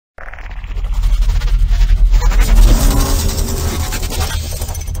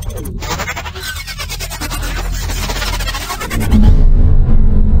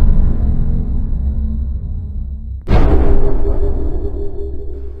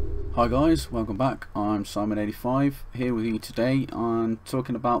Hi guys, welcome back. I'm Simon85 here with you today. I'm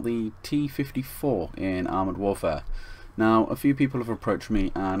talking about the T54 in Armoured Warfare. Now, a few people have approached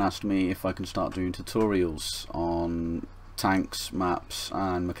me and asked me if I can start doing tutorials on tanks, maps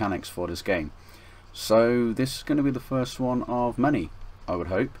and mechanics for this game. So this is going to be the first one of many, I would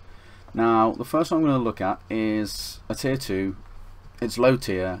hope. Now, the first one I'm going to look at is a tier 2. It's low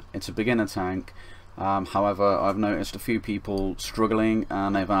tier, it's a beginner tank. However, I've noticed a few people struggling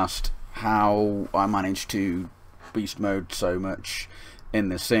and they've asked how I managed to beast mode so much in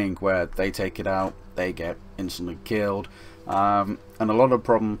this thing where they take it out, they get instantly killed, and a lot of the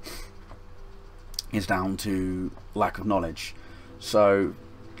problem is down to lack of knowledge. So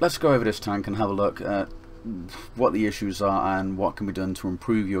let's go over this tank and have a look at what the issues are and what can be done to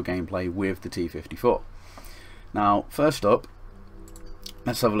improve your gameplay with the T54. Now, first up,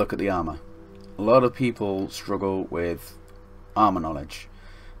 let's have a look at the armor. A lot of people struggle with armor knowledge.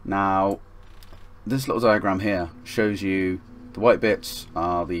 Now, this little diagram here shows you the white bits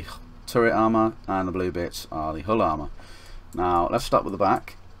are the turret armor and the blue bits are the hull armor. Now, let's start with the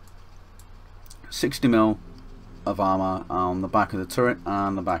back. 60mm of armor on the back of the turret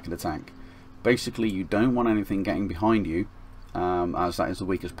and the back of the tank. Basically, you don't want anything getting behind you, as that is the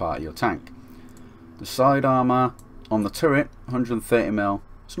weakest part of your tank. The side armor on the turret, 130mm.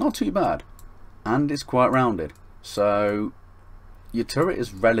 It's not too bad. And it's quite rounded, so your turret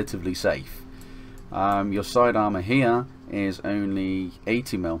is relatively safe. Your side armor here is only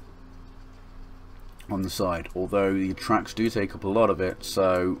 80mm on the side, although your tracks do take up a lot of it,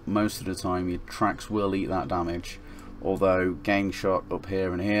 so most of the time your tracks will eat that damage. Although gang shot up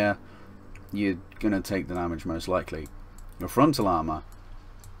here and here, you're going to take the damage most likely. Your frontal armor,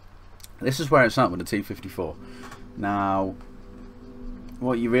 this is where it's at with the T54. Now,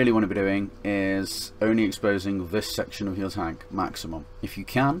 what you really want to be doing is only exposing this section of your tank maximum. If you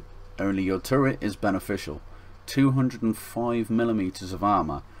can, only your turret is beneficial. 205mm of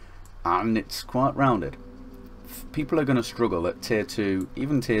armor, and it's quite rounded. People are going to struggle at tier 2,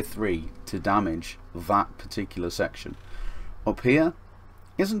 even tier 3, to damage that particular section. Up here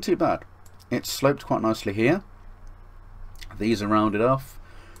isn't too bad. It's sloped quite nicely here. These are rounded off,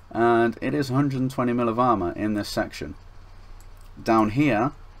 and it is 120mm of armor in this section. Down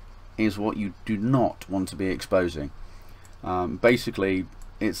here is what you do not want to be exposing. Basically,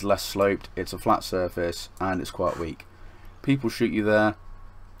 it's less sloped, it's a flat surface, and it's quite weak. People shoot you there,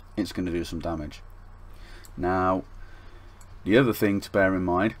 it's going to do some damage. Now, the other thing to bear in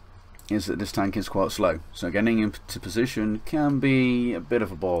mind is that this tank is quite slow, so getting into position can be a bit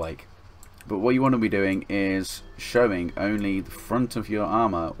of a ball ache. But what you want to be doing is showing only the front of your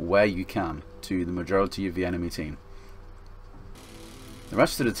armor where you can to the majority of the enemy team. The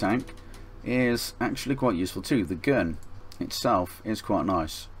rest of the tank is actually quite useful too. The gun itself is quite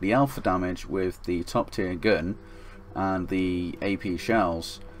nice. The alpha damage with the top tier gun and the AP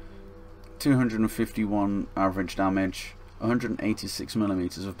shells, 251 average damage,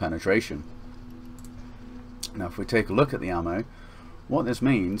 186mm of penetration. Now if we take a look at the ammo, what this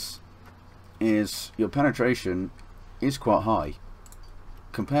means is your penetration is quite high.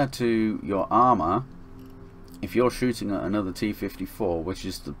 Compared to your armor, if you're shooting at another T54, which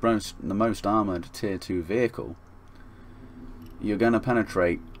is the most armoured tier 2 vehicle, you're going to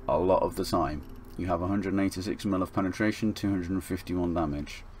penetrate a lot of the time. You have 186mm of penetration, 251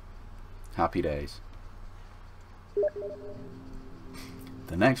 damage. Happy days.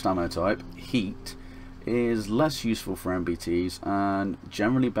 The next ammo type, heat, is less useful for MBTs and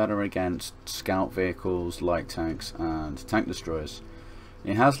generally better against scout vehicles, light tanks and tank destroyers.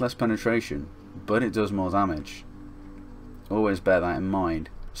 It has less penetration, but it does more damage. Always bear that in mind.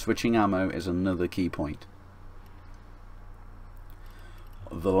 Switching ammo is another key point.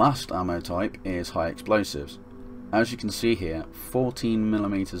 The last ammo type is high explosives. As you can see here,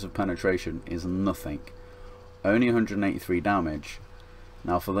 14mm of penetration is nothing. Only 183 damage.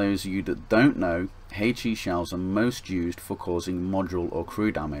 Now for those of you that don't know, HE shells are most used for causing module or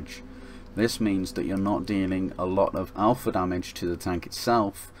crew damage. This means that you're not dealing a lot of alpha damage to the tank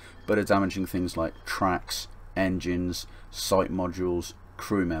itself, but are damaging things like tracks, engines, site modules,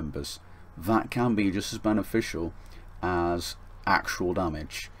 crew members. That can be just as beneficial as actual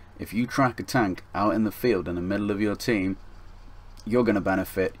damage. If you track a tank out in the field in the middle of your team, you're going to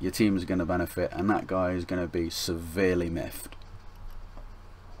benefit, your team is going to benefit, and that guy is going to be severely miffed.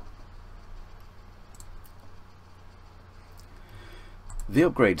 The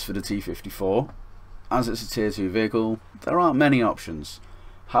upgrades for the T54, as it's a tier 2 vehicle, there aren't many options.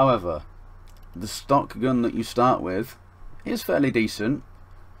 However, the stock gun that you start with is fairly decent,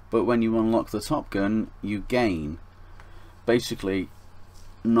 but when you unlock the top gun, you gain. Basically,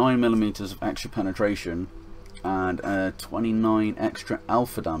 9mm of extra penetration and 29 extra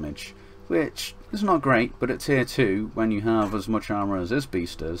alpha damage, which is not great, but at tier 2, when you have as much armor as this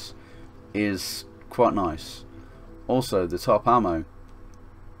beast does, is quite nice. Also, the top ammo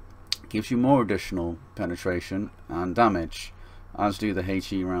gives you more additional penetration and damage, as do the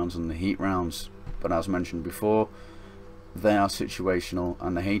HE rounds and the heat rounds, but as mentioned before, they are situational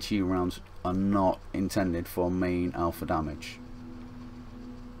and the HE rounds are not intended for main alpha damage.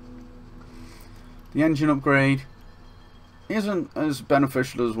 The engine upgrade isn't as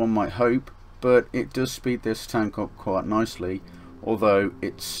beneficial as one might hope, but it does speed this tank up quite nicely, although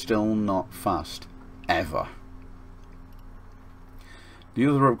it's still not fast, ever. The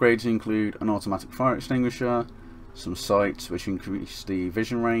other upgrades include an automatic fire extinguisher, some sights which increase the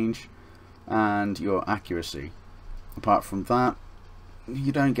vision range, and your accuracy. Apart from that,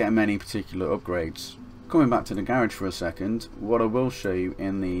 you don't get many particular upgrades. Coming back to the garage for a second, what I will show you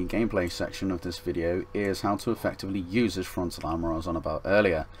in the gameplay section of this video is how to effectively use this frontal armor I was on about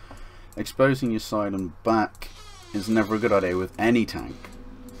earlier. Exposing your side and back is never a good idea with any tank.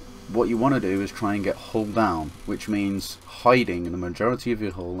 What you want to do is try and get hull down, which means hiding the majority of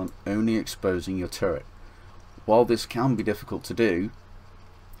your hull and only exposing your turret. While this can be difficult to do,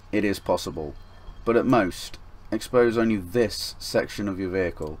 it is possible, but at most, expose only this section of your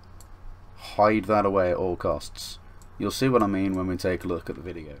vehicle. Hide that away at all costs. You'll see what I mean when we take a look at the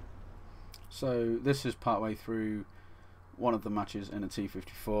video. So this is partway through one of the matches in a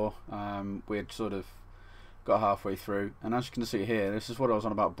T54. We had sort of got halfway through, and as you can see here, this is what I was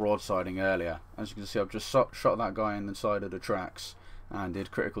on about broadsiding earlier. As you can see, I've just shot that guy in the side of the tracks and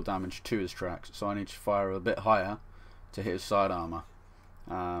did critical damage to his tracks, so I need to fire a bit higher to hit his side armor,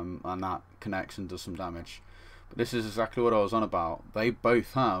 and that connects and does some damage. But this is exactly what I was on about. They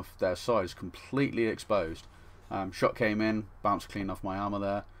both have their sides completely exposed. Shot came in, bounced clean off my armor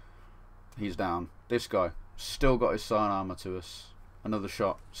there. He's down. This guy still got his side armor to us. Another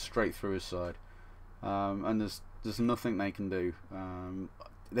shot straight through his side. And there's nothing they can do.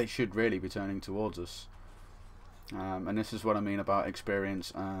 They should really be turning towards us. And this is what I mean about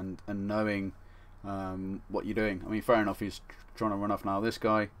experience and knowing what you're doing. I mean, fair enough, he's trying to run off now. This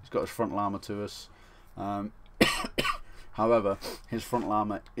guy, he's got his frontal armor to us. However, his frontal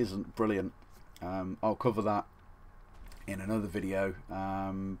armor isn't brilliant. I'll cover that in another video,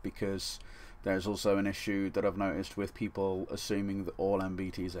 because there's also an issue that I've noticed with people assuming that all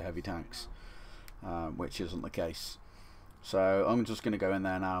MBTs are heavy tanks, which isn't the case. So I'm just going to go in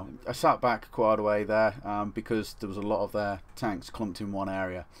there now. I sat back quite a way there because there was a lot of their tanks clumped in one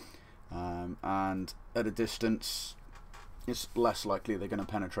area, and at a distance it's less likely they're going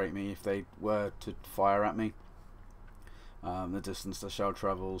to penetrate me if they were to fire at me. The distance the shell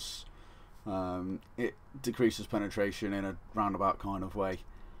travels, it decreases penetration in a roundabout kind of way.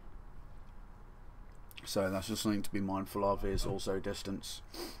 So that's just something to be mindful of, is also distance.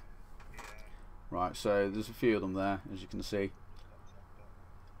 Right, so there's a few of them there, as you can see.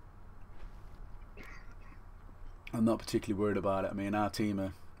 I'm not particularly worried about it. I mean, our team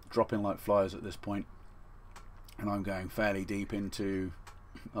are dropping like flies at this point, and I'm going fairly deep into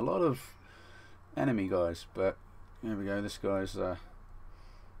a lot of enemy guys. But here we go, this guy's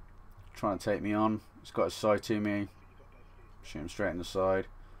trying to take me on. He's got his side to me, shoot him straight in the side,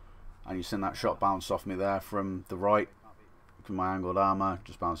 and you've seen that shot bounce off me there from the right. From my angled armor,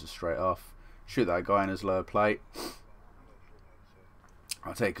 just bounces straight off. Shoot that guy in his lower plate.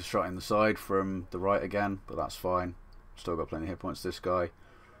 I'll take a shot in the side from the right again, but that's fine. Still got plenty of hit points. This guy,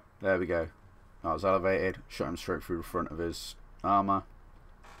 there we go. I was elevated, shot him straight through the front of his armor.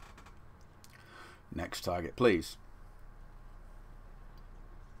 Next target, please.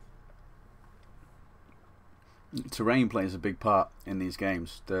 Terrain plays a big part in these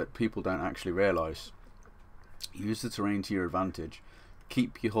games that people don't actually realise. Use the terrain to your advantage.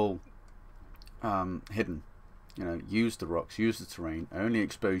 Keep your hull hidden. You know, use the rocks, use the terrain. Only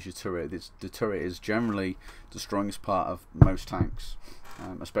expose your turret. The turret is generally the strongest part of most tanks,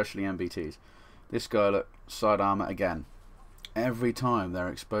 especially MBTs. This guy, look, side armor again. Every time they're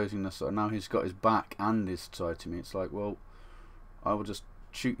exposing the side. Now he's got his back and his side to me. It's like, well, I will just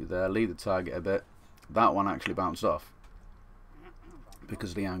shoot you there, lead the target a bit. That one actually bounced off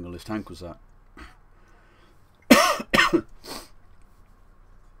because of the angle his tank was at.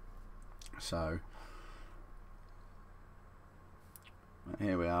 So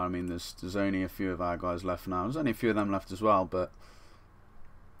here we are. I mean, there's only a few of our guys left now. There's only a few of them left as well, but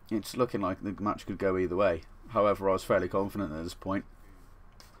it's looking like the match could go either way. However, I was fairly confident at this point,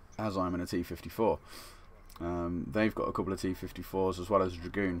 as I'm in a T54. They've got a couple of T54s as well as a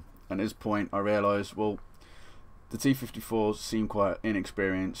Dragoon. And at this point, I realised, well, The T54s seem quite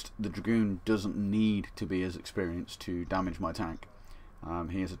inexperienced. The Dragoon doesn't need to be as experienced to damage my tank.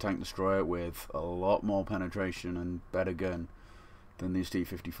 He is a tank destroyer with a lot more penetration and better gun than these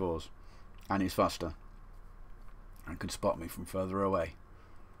T54s, and he's faster and can spot me from further away.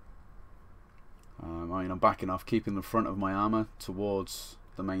 I'm backing off, keeping the front of my armour towards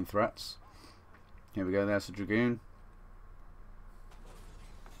the main threats. Here we go, there's the Dragoon.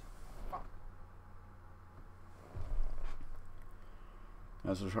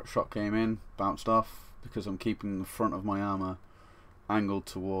 As the shot came in, bounced off because I'm keeping the front of my armour angled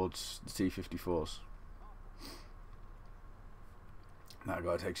towards the T54s. That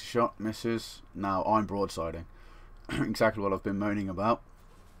guy takes a shot, misses. Now I'm broadsiding. Exactly what I've been moaning about.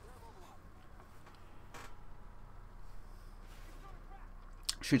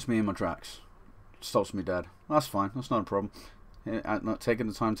 Shoots me in my tracks. Stops me dead. That's fine, that's not a problem. Not taking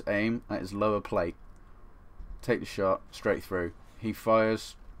the time to aim at his lower plate. Take the shot, straight through. He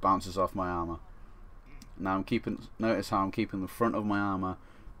fires, bounces off my armour. Now notice how I'm keeping the front of my armour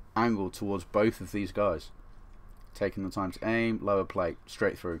angled towards both of these guys. Taking the time to aim, lower plate,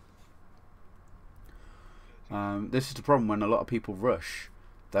 straight through. This is the problem when a lot of people rush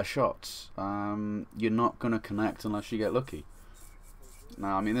their shots. You're not going to connect unless you get lucky.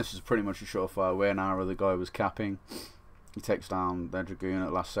 Now, I mean, this is pretty much a surefire win. Now the guy was capping. He takes down their Dragoon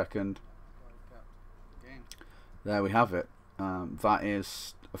at last second. There we have it. That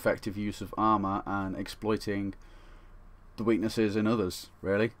is effective use of armour and exploiting the weaknesses in others,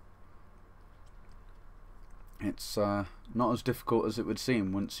 really. It's not as difficult as it would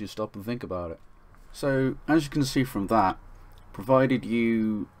seem once you stop and think about it. So, as you can see from that, provided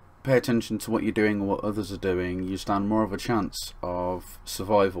you pay attention to what you're doing and what others are doing, you stand more of a chance of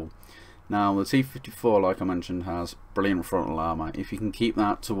survival. Now, the T54, like I mentioned, has brilliant frontal armour. If you can keep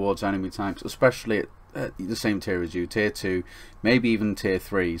that towards enemy tanks, especially at the same tier as you, tier 2, maybe even tier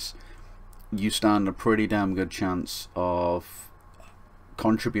 3s, you stand a pretty damn good chance of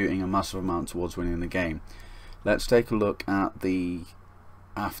contributing a massive amount towards winning the game. Let's take a look at the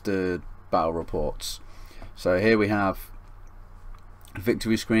after battle reports. So here we have a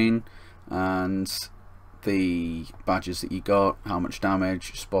victory screen and the badges that you got, how much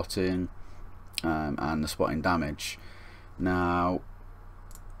damage, spotting, and the spotting damage. Now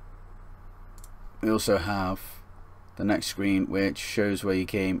we also have the next screen, which shows where you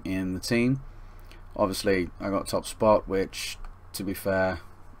came in the team. Obviously I got top spot, which to be fair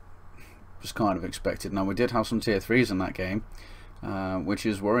was kind of expected. Now we did have some tier 3s in that game, which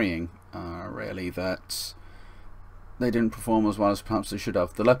is worrying, really, that they didn't perform as well as perhaps they should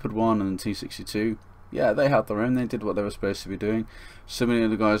have. The Leopard 1 and T62, yeah, they had their own, they did what they were supposed to be doing. Some of the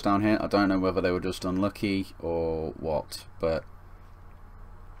other guys down here, I don't know whether they were just unlucky or what, but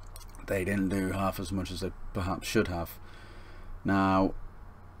they didn't do half as much as they perhaps should have. Now,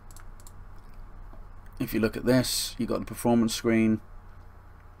 if you look at this, you got the performance screen,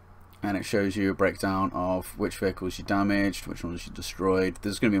 and it shows you a breakdown of which vehicles you damaged, which ones you destroyed.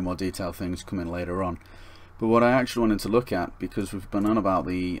 There's going to be more detailed things coming later on. But what I actually wanted to look at, because we've been on about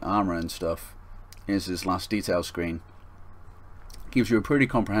the armour and stuff, is this last detail screen. It gives you a pretty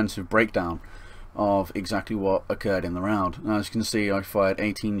comprehensive breakdown of exactly what occurred in the round. Now, as you can see, I fired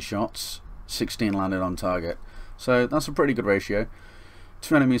 18 shots, 16 landed on target. So that's a pretty good ratio.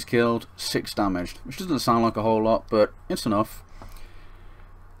 2 enemies killed, 6 damaged, which doesn't sound like a whole lot, but it's enough.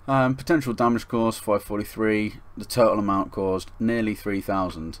 Potential damage caused 543, the total amount caused nearly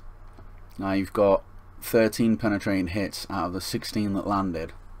 3,000. Now you've got 13 penetrating hits out of the 16 that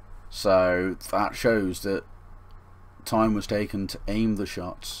landed, so that shows that time was taken to aim the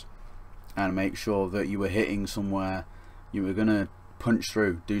shots and make sure that you were hitting somewhere you were going to punch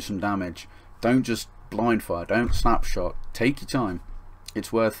through, do some damage. Don't just blind fire, don't snapshot, take your time,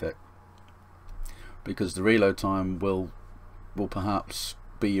 it's worth it, because the reload time will perhaps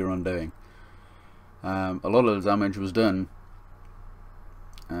be your undoing. A lot of the damage was done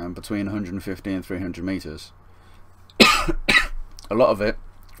between 150 and 300 meters. A lot of it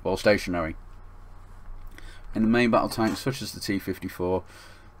while stationary. In the main battle tanks such as the T54,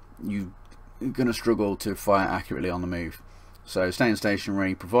 you're going to struggle to fire accurately on the move, so staying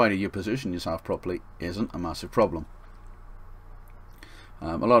stationary, provided you position yourself properly, isn't a massive problem.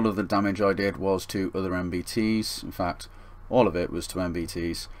 A lot of the damage I did was to other MBTs. In fact, all of it was to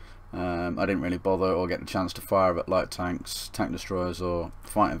MBTs. I didn't really bother or get the chance to fire at light tanks, tank destroyers or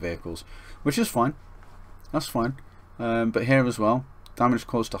fighting vehicles, which is fine, that's fine. But here as well, damage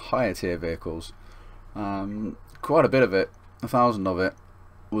caused to higher tier vehicles. Quite a bit of it, 1,000 of it,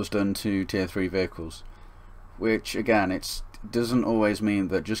 was done to tier 3 vehicles, which again, it's doesn't always mean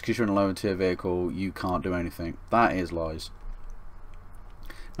that just because you're in a lower tier vehicle you can't do anything. That is lies.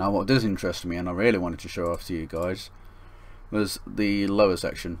 Now what does interest me, and I really wanted to show off to you guys, was the lower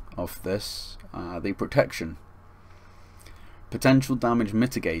section of this, the protection. Potential damage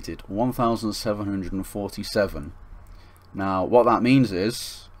mitigated 1747. Now what that means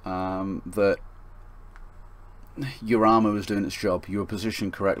is that your armor was doing its job, you were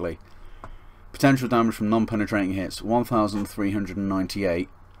positioned correctly. Potential damage from non-penetrating hits 1398,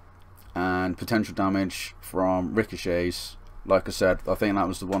 and potential damage from ricochets, like I said, I think that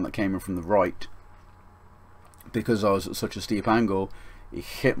was the one that came in from the right. Because I was at such a steep angle, it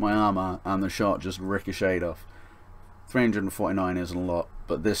hit my armor and the shot just ricocheted off. 349 isn't a lot,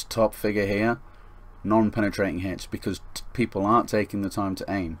 but this top figure here, non-penetrating hits, because people aren't taking the time to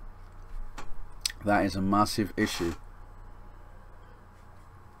aim. That is a massive issue.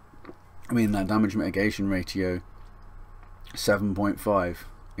 I mean, that damage mitigation ratio 7.5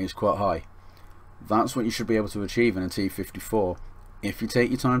 is quite high. That's what you should be able to achieve in a T54 if you take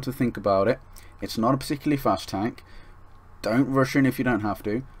your time to think about it. It's not a particularly fast tank. Don't rush in if you don't have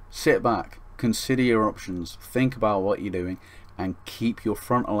to. Sit back, consider your options, think about what you're doing, and keep your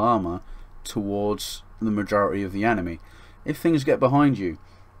frontal armor towards the majority of the enemy. If things get behind you,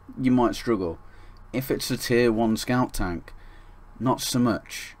 you might struggle. If it's a tier 1 scout tank, not so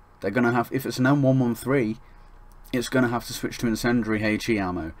much. They're gonna have, if it's an M113, it's gonna have to switch to incendiary HE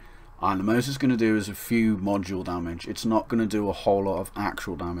ammo, and the most it's gonna do is a few module damage. It's not gonna do a whole lot of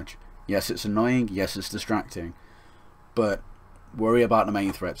actual damage. Yes, it's annoying, yes, it's distracting, but worry about the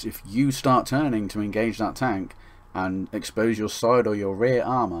main threats. If you start turning to engage that tank and expose your side or your rear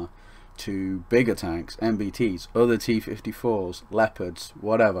armor to bigger tanks, MBTs, other T54s, Leopards,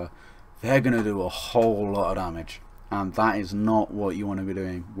 whatever, they're gonna do a whole lot of damage. And that is not what you want to be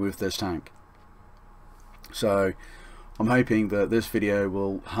doing with this tank. So I'm hoping that this video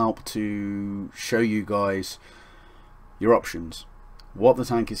will help to show you guys your options, what the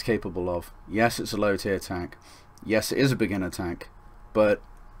tank is capable of. Yes, it's a low tier tank, yes, it is a beginner tank, but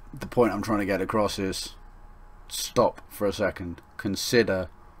the point I'm trying to get across is stop for a second, consider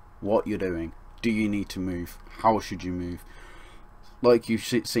what you're doing. Do you need to move? How should you move? Like you've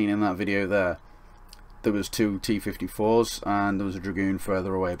seen in that video there was 2 T54s and there was a Dragoon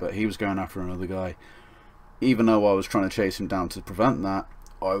further away, but he was going after another guy. Even though I was trying to chase him down to prevent that,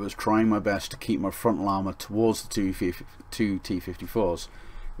 I was trying my best to keep my frontal armor towards the two T54s.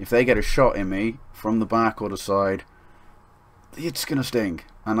 If they get a shot in me from the back or the side, it's gonna sting,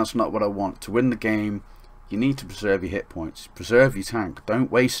 and that's not what I want. To win the game, you need to preserve your hit points, preserve your tank,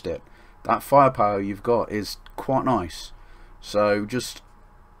 don't waste it. That firepower you've got is quite nice, so just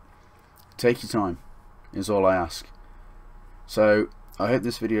take your time is all I ask. So I hope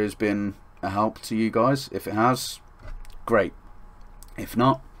this video has been a help to you guys. If it has, great. If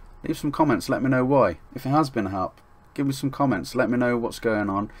not, leave some comments, let me know why. If it has been a help, give me some comments, let me know what's going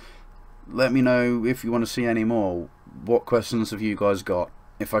on. Let me know if you want to see any more. What questions have you guys got?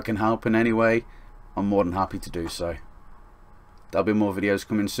 If I can help in any way, I'm more than happy to do so. There'll be more videos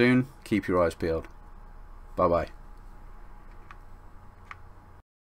coming soon. Keep your eyes peeled. Bye bye.